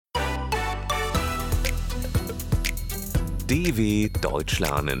DW Deutsch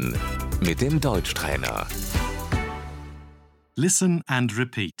lernen mit dem Deutschtrainer. Listen and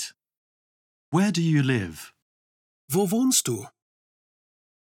repeat. Where do you live? Wo wohnst du?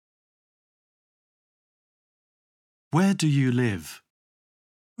 Where do you live?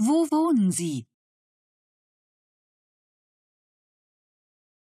 Wo wohnen Sie?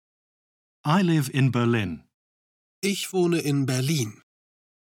 I live in Berlin. Ich wohne in Berlin.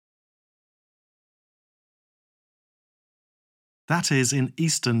 That is in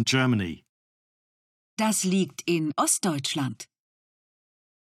eastern Germany. Das liegt in Ostdeutschland.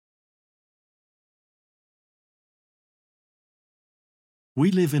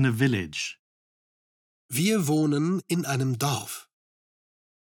 We live in a village. Wir wohnen in einem Dorf.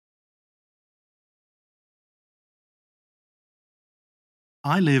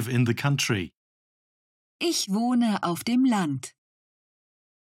 I live in the country. Ich wohne auf dem Land.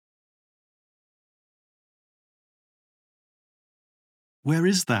 Where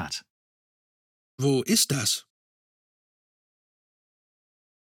is that? Wo ist das?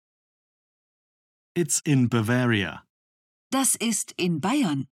 It's in Bavaria. Das ist in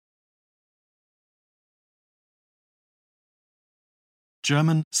Bayern.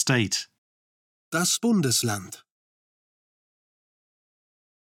 German state. Das Bundesland.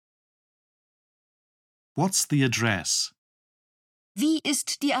 What's the address? Wie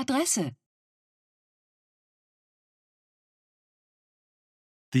ist die Adresse?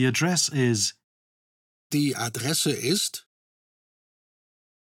 The address is Die Adresse ist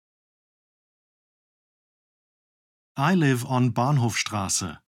I live on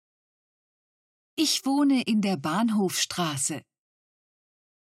Bahnhofstraße. Ich wohne in der Bahnhofstraße.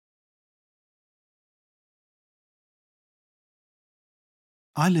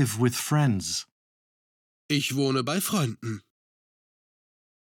 I live with friends. Ich wohne bei Freunden.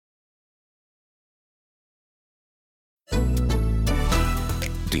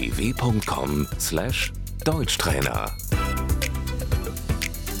 dw.com/Deutschtrainer